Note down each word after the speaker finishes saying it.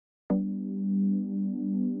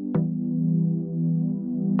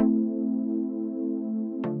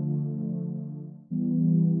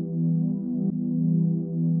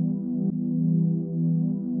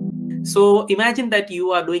So imagine that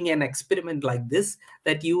you are doing an experiment like this,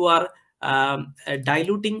 that you are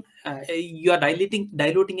diluting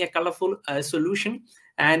a colorful solution,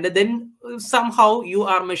 and then somehow you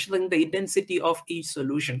are measuring the intensity of each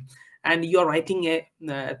solution, and you are writing a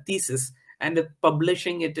thesis and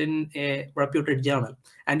publishing it in a reputed journal,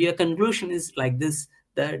 and your conclusion is like this: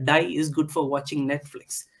 the dye is good for watching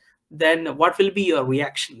Netflix. Then what will be your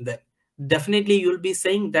reaction then? Definitely you'll be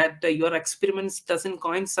saying that your experiments doesn't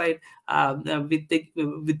coincide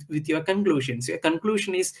with your conclusions. Your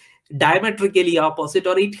conclusion is diametrically opposite,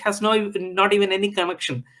 or it has not even any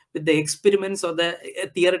connection with the experiments or the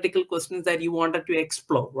theoretical questions that you wanted to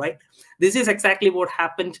explore, right? This is exactly what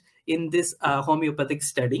happened in this homeopathic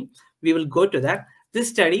study. We will go to that. This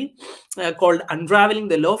study called Unraveling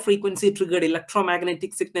the Low Frequency Triggered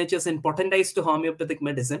Electromagnetic Signatures in Potentized Homeopathic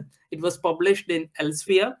Medicine. It was published in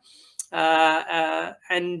Elsevier.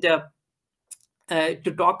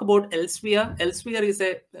 To talk about Elsevier is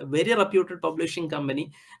a very reputed publishing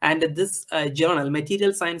company, and this journal,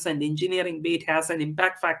 Material Science and Engineering, it has an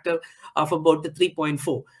impact factor of about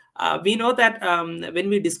 3.4. We know that when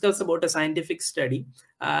we discuss about a scientific study,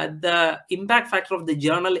 the impact factor of the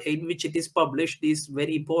journal in which it is published is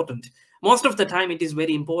very important. Most of the time, it is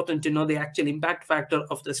very important to know the actual impact factor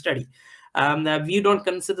of the study. We don't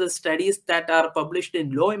consider studies that are published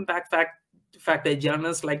in low impact factor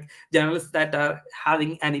journals, like journals that are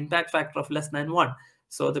having an impact factor of less than 1.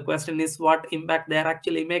 So the question is what impact they are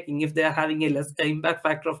actually making if they are having an impact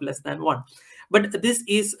factor of less than 1. But this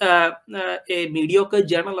is a mediocre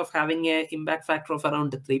journal of having an impact factor of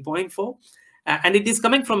around 3.4. And it is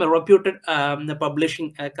coming from a reputed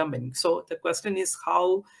publishing company. So the question is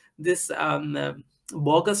how this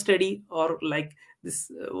bogus study, or like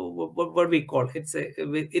this, what we call it's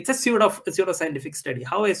a pseudo scientific study.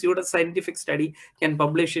 How a pseudo scientific study can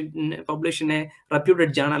publish in a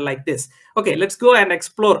reputed journal like this? Okay, let's go and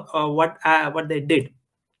explore what they did.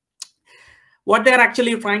 What they're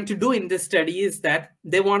actually trying to do in this study is that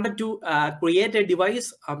they wanted to create a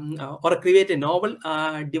device or create a novel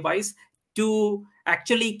device to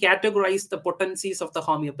actually categorize the potencies of the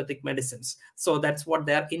homeopathic medicines. So that's what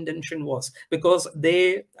their intention was, because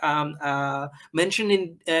they mentioned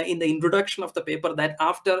in the introduction of the paper that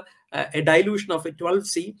after a dilution of a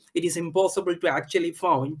 12C, it is impossible to actually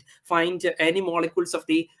find any molecules of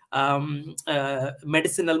the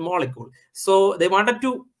medicinal molecule. So they wanted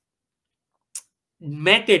to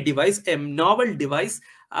make a device, a novel device,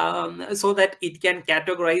 so that it can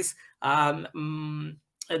categorize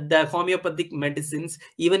the homeopathic medicines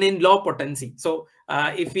even in low potency. So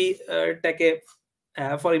if we take a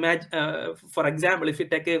for example, if you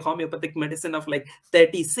take a homeopathic medicine of like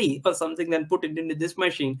 30C or something, then put it into this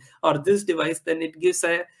machine or this device, then it gives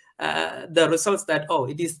the results that, oh,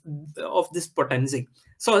 it is of this potency.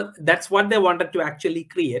 So that's what they wanted to actually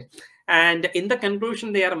create. And in the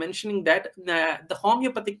conclusion, they are mentioning that the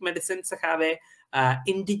homeopathic medicines have a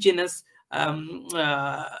indigenous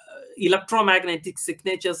electromagnetic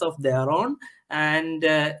signatures of their own, and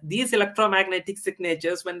these electromagnetic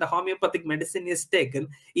signatures, when the homeopathic medicine is taken,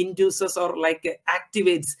 induces or like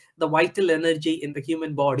activates the vital energy in the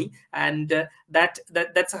human body, and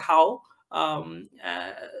that's how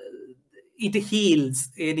it heals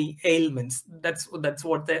any ailments. That's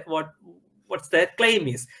what their claim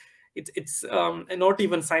is. It's not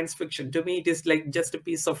even science fiction. To me, it is like just a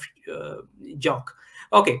piece of joke.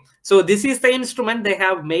 Okay, so this is the instrument they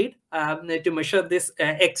have made to measure this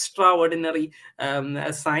extraordinary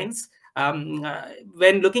science.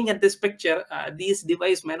 When looking at this picture, these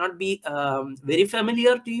device may not be very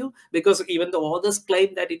familiar to you, because even the authors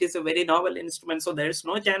claim that it is a very novel instrument, so there is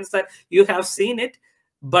no chance that you have seen it.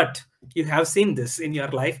 But you have seen this in your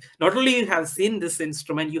life. Not only you have seen this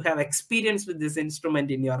instrument, you have experience with this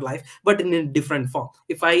instrument in your life, but in a different form.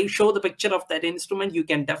 If I show the picture of that instrument, you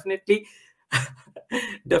can definitely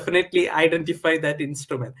identify that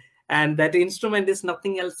instrument. And that instrument is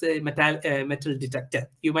nothing else, a metal detector.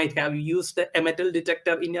 You might have used a metal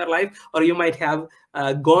detector in your life, or you might have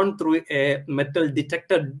gone through a metal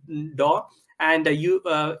detector door, and you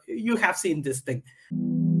have seen this thing.